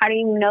Latino, how do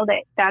you know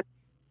that that's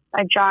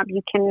a job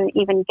you can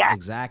even get?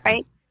 Exactly.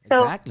 Right?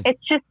 So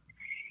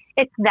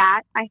it's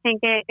that. I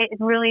think it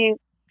really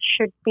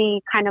should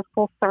be kind of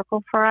full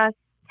circle for us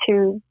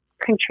to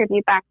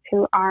contribute back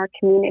to our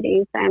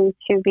communities and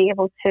to be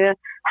able to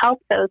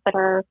help those that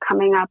are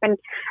coming up. And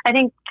I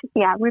think,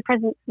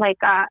 represent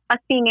us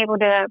being able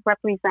to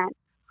represent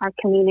our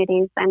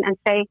communities and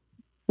say,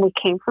 we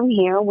came from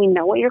here, we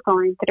know what you're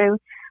going through,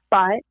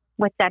 but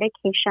with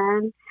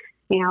dedication,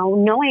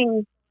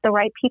 knowing the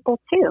right people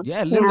too.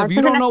 Yeah, Linda, if it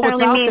you doesn't don't know what's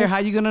necessarily out there, mean how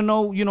you gonna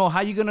know,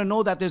 how you gonna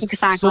know that there's so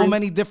exactly.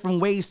 many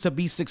different ways to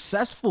be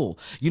successful,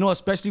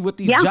 especially with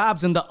these Yeah.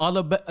 jobs in the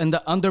in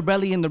the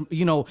underbelly and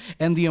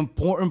and the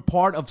important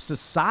part of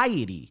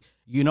society,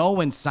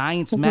 in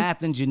science, Hmm.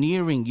 math,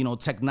 engineering,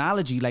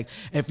 technology. Like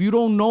if you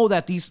don't know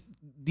that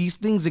these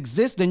things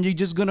exist, then you're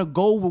just gonna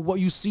go with what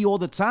you see all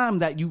the time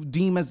that you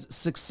deem as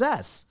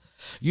success.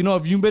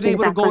 If you've been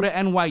able to go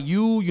Exactly. to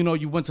NYU,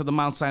 you went to the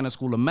Mount Sinai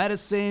School of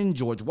Medicine,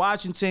 George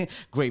Washington,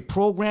 great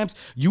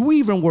programs. You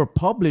even were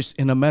published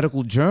in a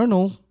medical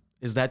journal.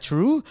 Is that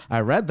true?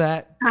 I read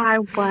that. I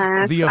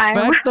was. The I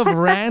effect of was.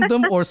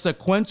 random or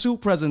sequential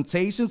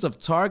presentations of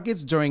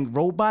targets during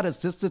robot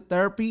assisted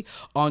therapy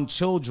on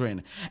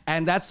children.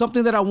 And that's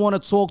something that I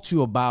want to talk to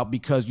you about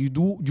because you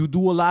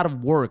do a lot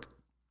of work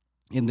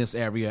in this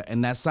area,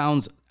 and that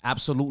sounds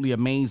absolutely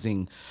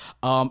amazing.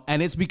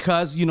 And it's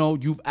because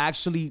you've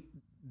actually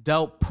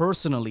dealt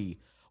personally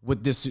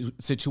with this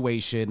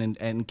situation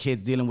and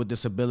kids dealing with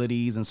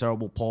disabilities and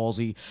cerebral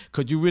palsy.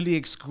 Could you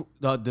really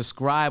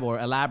describe or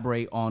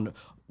elaborate on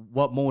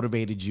what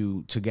motivated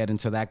you to get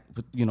into that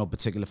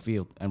particular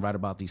field and write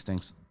about these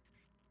things?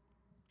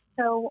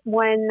 So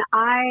when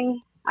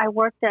I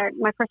worked at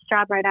my first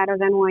job right out of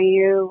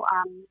NYU,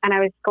 and I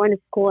was going to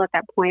school at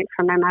that point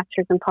for my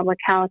master's in public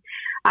health.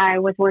 I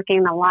was working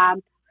in the lab,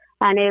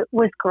 and it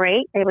was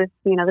great. It was,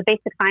 the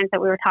basic science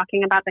that we were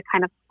talking about that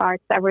kind of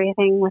starts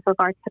everything with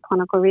regards to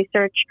clinical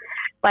research.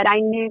 But I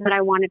knew that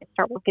I wanted to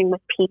start working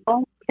with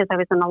people because I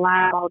was in the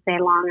lab all day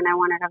long, and I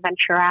wanted to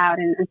venture out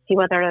and see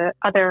whether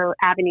other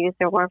avenues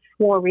there were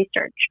for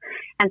research.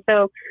 And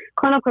so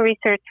clinical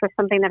research was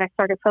something that I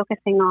started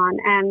focusing on,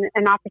 and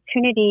an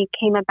opportunity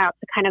came about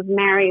to kind of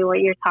marry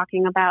what you're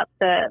talking about,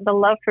 the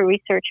love for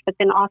research, but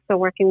then also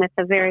working with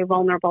a very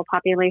vulnerable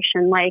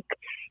population like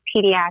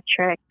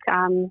pediatric,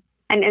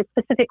 and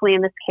specifically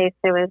in this case,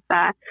 there was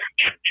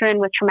children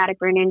with traumatic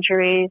brain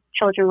injuries,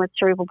 children with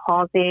cerebral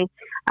palsy,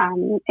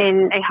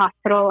 in a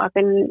hospital up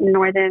in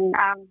northern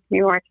New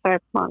York, so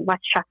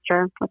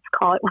Westchester, let's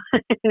call it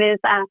what it is.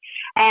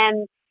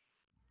 And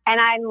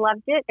I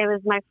loved it. It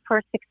was my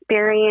first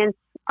experience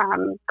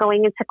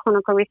going into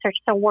clinical research,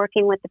 so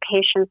working with the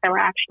patients that were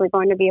actually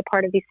going to be a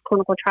part of these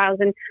clinical trials.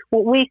 And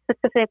what we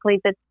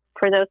specifically did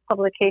for those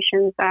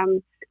publications,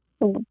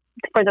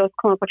 for those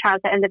clinical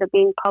trials that ended up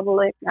being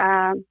published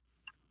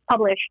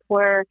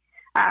were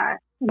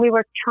we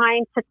were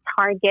trying to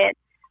target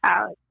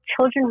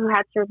children who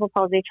had cerebral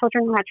palsy,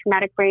 children who had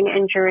traumatic brain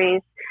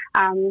injuries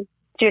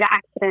due to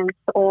accidents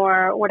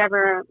or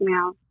whatever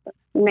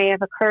may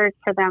have occurred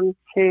for them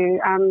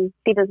to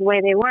be the way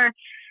they were,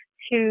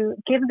 to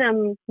give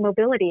them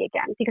mobility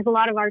again, because a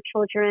lot of our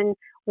children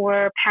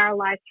were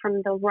paralyzed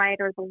from the right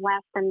or the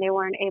left, and they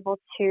weren't able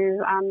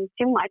to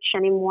do much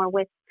anymore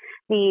with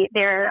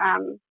their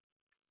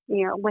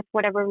with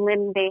whatever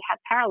limb they had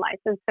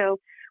paralyzed. And so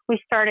we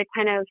started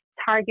kind of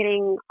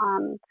targeting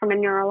from a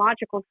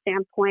neurological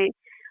standpoint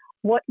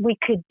what we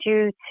could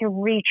do to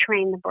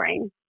retrain the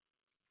brain.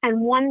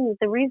 And one of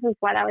the reasons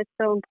why that was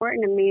so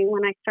important to me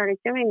when I started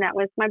doing that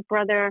was my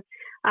brother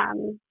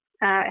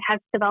has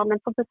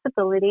developmental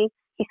disability.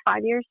 He's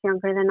 5 years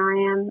younger than I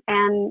am.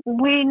 And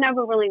we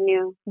never really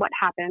knew what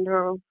happened,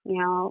 or,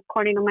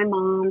 according to my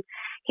mom,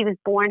 he was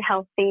born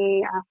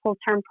healthy,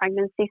 full-term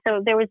pregnancy.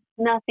 So there was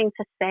nothing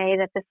to say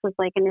that this was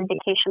like an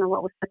indication of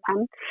what was to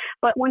come.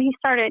 But when he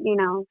started,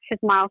 his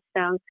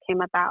milestones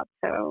came about.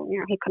 So,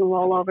 he couldn't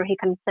roll over, he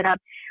couldn't sit up.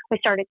 We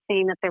started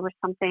seeing that there was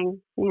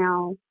something,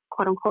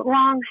 quote unquote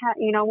wrong,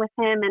 with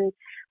him. And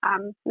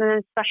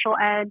then special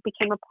ed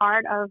became a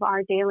part of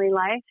our daily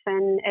life,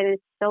 and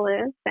it still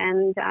is.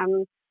 And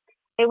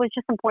it was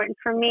just important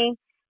for me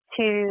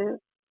to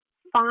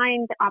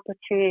find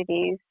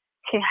opportunities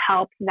to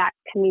help that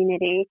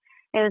community.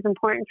 It was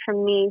important for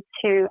me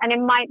to, and it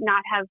might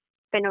not have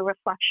been a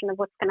reflection of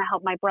what's going to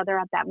help my brother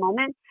at that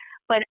moment,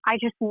 but I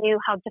just knew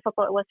how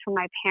difficult it was for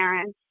my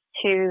parents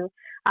to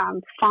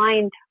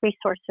find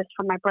resources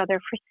for my brother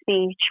for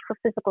speech, for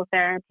physical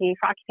therapy,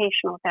 for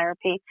occupational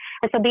therapy.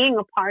 And so being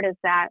a part of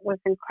that was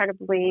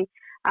incredibly,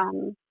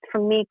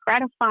 for me,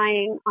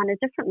 gratifying on a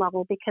different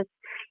level, because,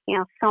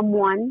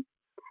 someone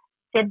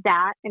did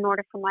that in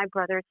order for my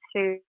brother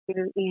to,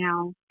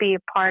 be a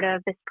part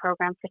of this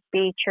program for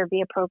speech, or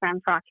be a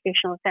program for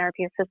occupational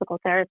therapy or physical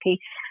therapy.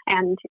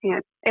 And,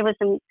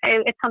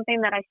 it's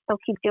something that I still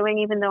keep doing,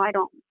 even though I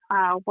don't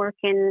work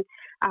in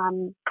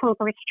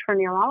clinical research for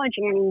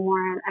neurology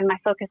anymore, and my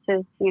focus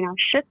is,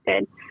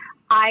 shifted.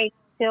 I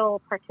still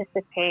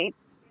participate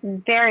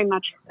very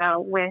much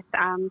so with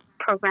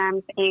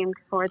programs aimed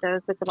for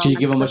those with developmental disabilities. Can you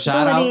give them a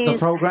shout out, the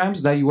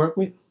programs that you work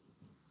with?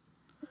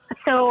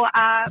 So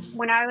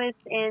when I was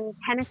in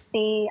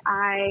Tennessee,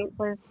 I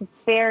was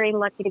very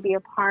lucky to be a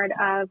part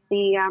of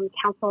the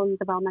Council on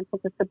Developmental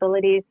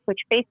Disabilities, which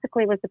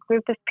basically was a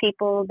group of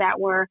people that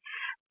were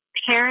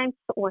parents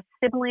or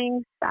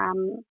siblings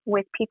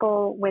with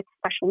people with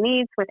special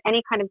needs, with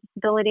any kind of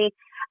disability,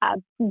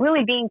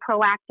 really being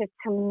proactive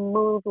to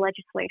move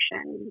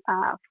legislation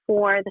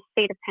for the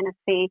state of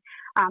Tennessee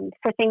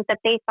for things that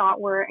they thought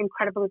were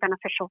incredibly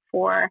beneficial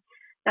for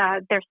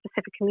their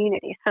specific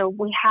community. So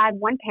we had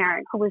one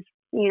parent who was,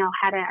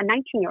 had a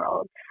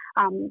 19-year-old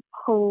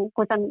who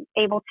was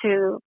unable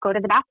to go to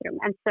the bathroom.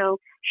 And so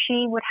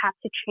she would have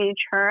to change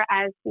her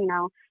as,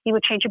 you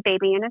would change a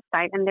baby in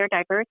their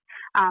diapers.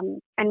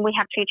 And we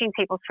have changing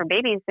tables for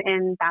babies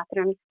in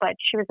bathrooms, but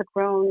she was a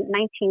grown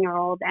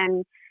 19-year-old.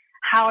 And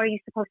how are you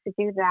supposed to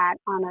do that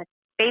on a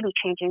baby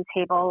changing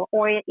table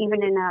or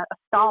even in a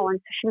stall? And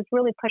so she was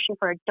really pushing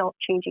for adult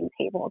changing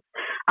tables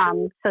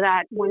so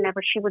that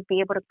whenever she would be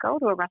able to go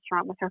to a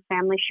restaurant with her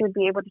family, she would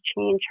be able to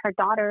change her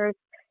daughter's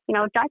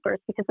diapers,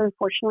 because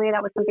unfortunately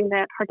that was something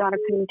that her daughter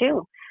couldn't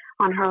do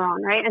on her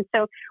own, right? And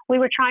so we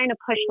were trying to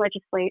push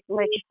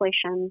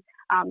legislation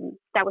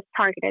that was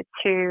targeted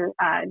to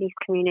these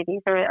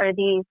communities or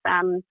these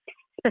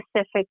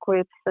specific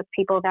groups of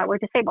people that were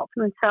disabled.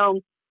 And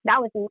so that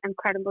was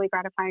incredibly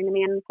gratifying to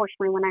me. And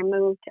unfortunately, when I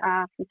moved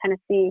from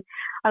Tennessee,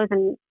 I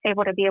wasn't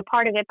able to be a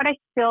part of it, but I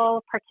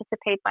still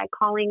participate by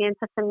calling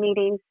into some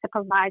meetings to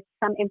provide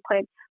some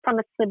input from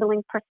a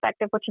sibling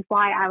perspective, which is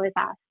why I was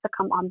asked to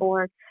come on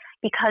board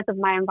because of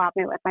my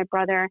involvement with my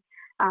brother.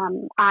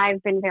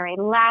 I've been very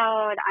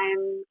loud.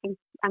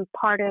 I'm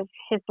part of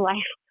his life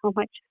so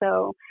much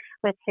so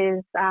with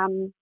his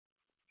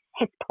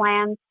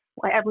plans.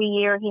 Every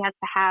year he has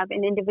to have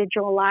an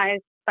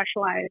individualized,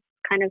 specialized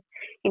kind of,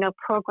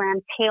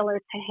 program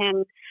tailored to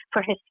him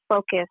for his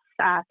focus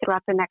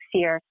throughout the next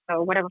year.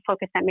 So whatever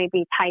focus that may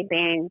be,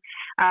 typing,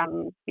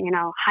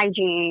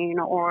 hygiene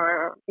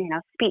or,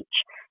 speech.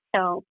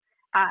 So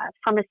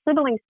from a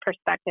siblings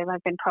perspective,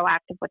 I've been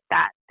proactive with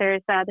that.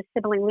 There's the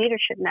Sibling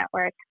Leadership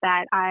Network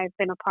that I've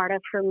been a part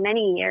of for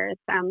many years.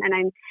 And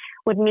I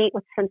would meet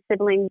with some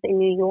siblings in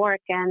New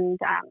York, and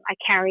I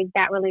carried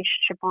that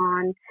relationship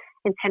on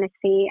in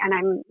Tennessee. And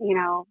I'm,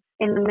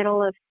 in the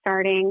middle of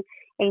starting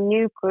a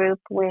new group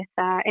with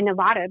in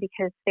Nevada,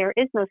 because there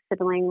is no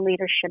Sibling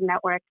Leadership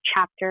Network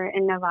chapter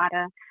in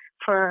Nevada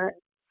for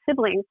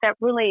siblings that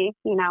really,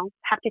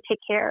 have to take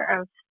care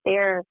of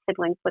their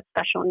siblings with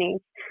special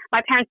needs.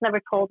 My parents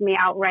never told me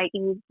outright,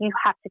 you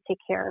have to take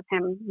care of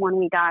him when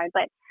we die.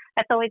 But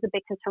that's always a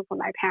big concern for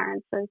my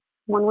parents is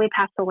when we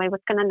pass away,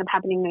 what's going to end up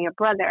happening to your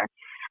brother?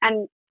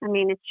 And I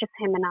mean, it's just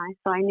him and I.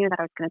 So I knew that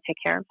I was going to take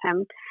care of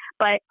him.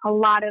 But a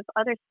lot of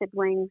other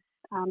siblings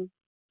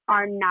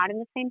are not in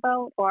the same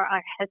boat or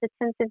are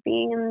hesitant of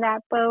being in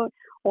that boat,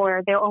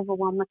 or they're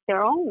overwhelmed with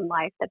their own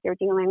life that they're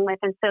dealing with.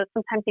 And so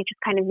sometimes they just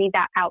kind of need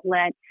that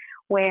outlet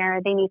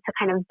where they need to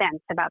kind of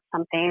vent about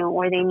something,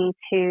 or they need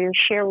to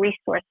share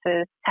resources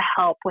to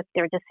help with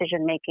their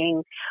decision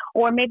making,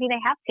 or maybe they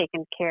have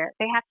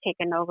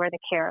taken over the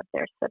care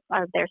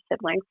of their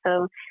siblings.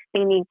 So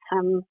they need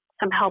some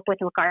help with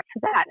regard to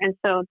that. And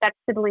so that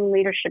Sibling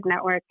Leadership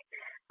Network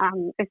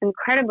is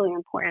incredibly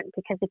important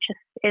because it just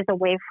is a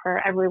way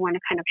for everyone to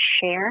kind of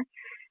share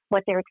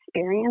what their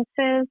experience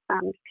is.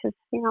 Because,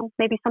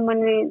 maybe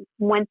someone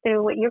went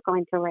through what you're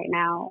going through right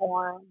now,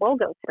 or will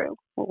go through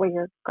what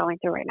you're going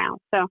through right now.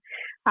 So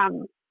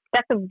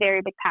that's a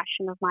very big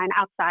passion of mine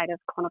outside of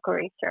clinical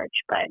research.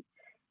 But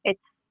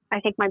I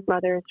think my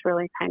brother is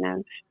really kind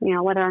of,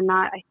 whether or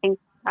not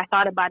I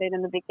thought about it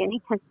in the beginning,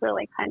 has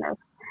really kind of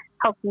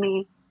helped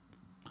me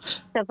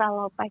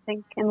develop, I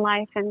think, in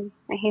life, and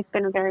he's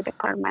been a very big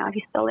part of my life.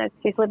 He still is.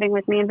 He's living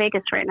with me in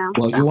Vegas right now.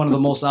 Well, you're one of the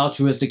most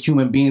altruistic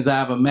human beings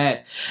I ever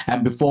met.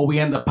 And before we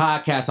end the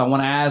podcast, I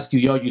want to ask you,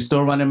 you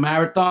still running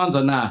marathons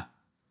or not?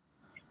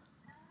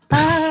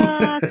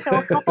 So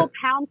a couple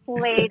pounds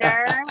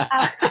later.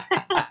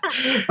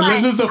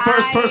 This is the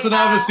first person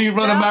I ever seen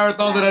run a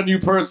marathon that I knew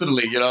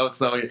personally,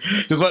 So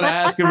just want to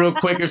ask you real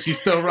quick if she's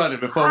still running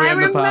before we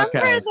end the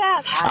podcast.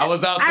 I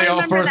was out there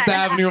on First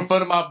Avenue in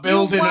front of my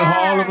building in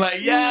Harlem,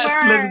 like,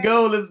 yes, let's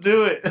go, let's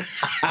do it.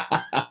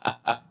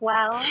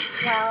 Well,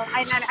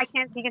 I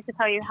can't begin to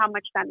tell you how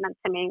much that meant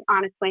to me,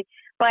 honestly.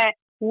 But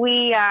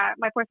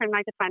my boyfriend and I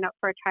just signed up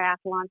for a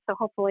triathlon. So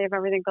hopefully, if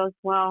everything goes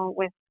well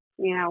with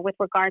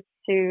regards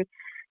to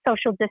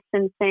social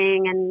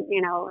distancing and,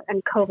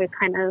 and COVID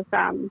kind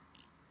of,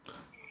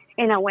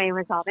 in a way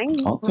resolving,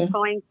 we're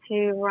going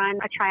to run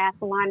a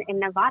triathlon in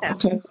Nevada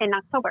in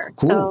October.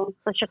 Cool. So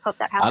let's just hope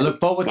that happens. I look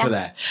forward to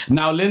that.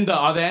 Now, Linda,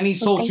 are there any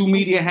social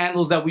media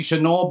handles that we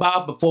should know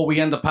about before we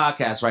end the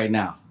podcast right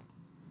now?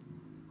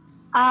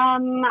 I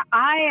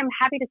am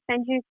happy to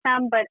send you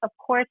some, but of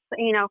course,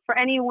 for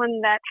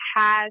anyone that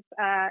has,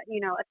 a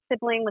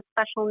sibling with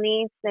special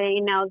needs,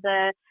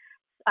 the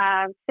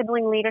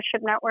Sibling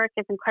Leadership Network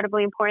is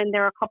incredibly important.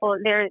 There are a couple.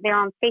 They're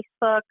on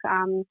Facebook.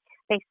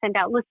 They send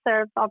out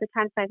listservs all the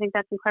time, so I think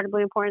that's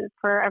incredibly important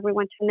for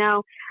everyone to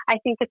know. I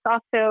think it's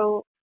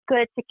also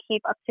good to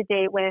keep up to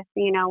date with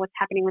what's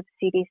happening with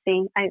the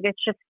CDC.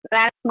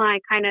 That's my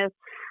kind of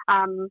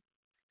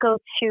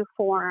go-to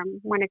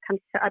forum when it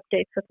comes to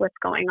updates with what's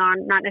going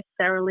on. Not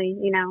necessarily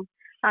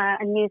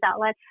a news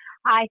outlet.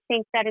 I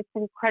think that it's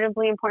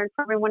incredibly important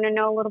for everyone to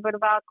know a little bit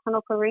about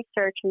clinical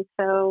research. And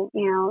so,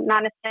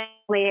 not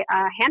necessarily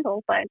a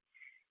handle, but,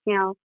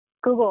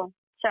 Google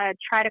to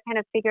try to kind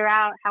of figure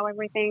out how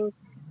everything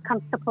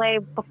comes to play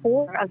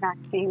before a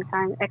vaccine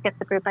gets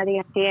approved by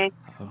the FDA.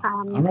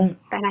 All right.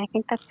 And I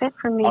think that's it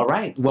for me. All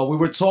right. Well, we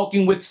were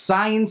talking with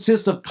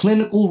scientist of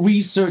clinical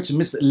research,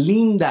 Miss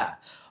Linda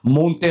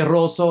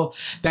Monterroso.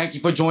 Thank you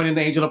for joining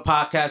the Angela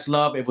Podcast,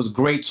 love. It was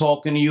great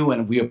talking to you,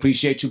 and we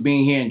appreciate you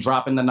being here and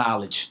dropping the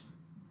knowledge.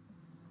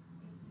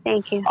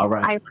 Thank you. All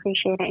right. I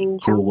appreciate it, Angel.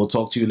 Cool. We'll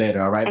talk to you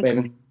later. All right, Thank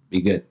baby?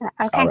 Be good.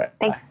 Okay. All right.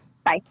 Thanks.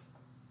 Bye.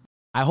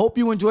 I hope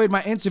you enjoyed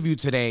my interview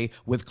today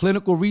with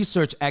clinical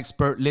research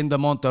expert Linda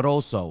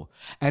Monterroso.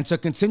 And to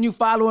continue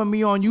following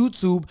me on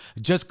YouTube,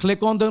 just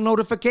click on the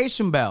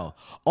notification bell.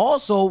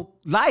 Also,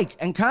 like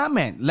and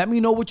comment. Let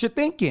me know what you're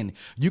thinking.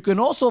 You can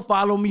also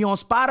follow me on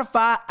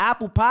Spotify,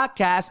 Apple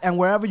Podcasts, and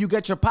wherever you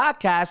get your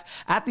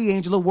podcasts at the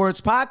Angel of Words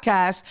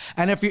Podcast.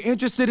 And if you're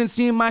interested in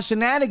seeing my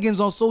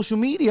shenanigans on social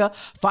media,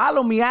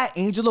 follow me at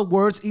Angel of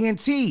Words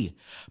ENT.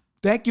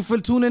 Thank you for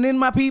tuning in,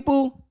 my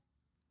people.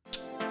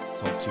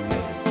 Talk to you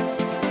later.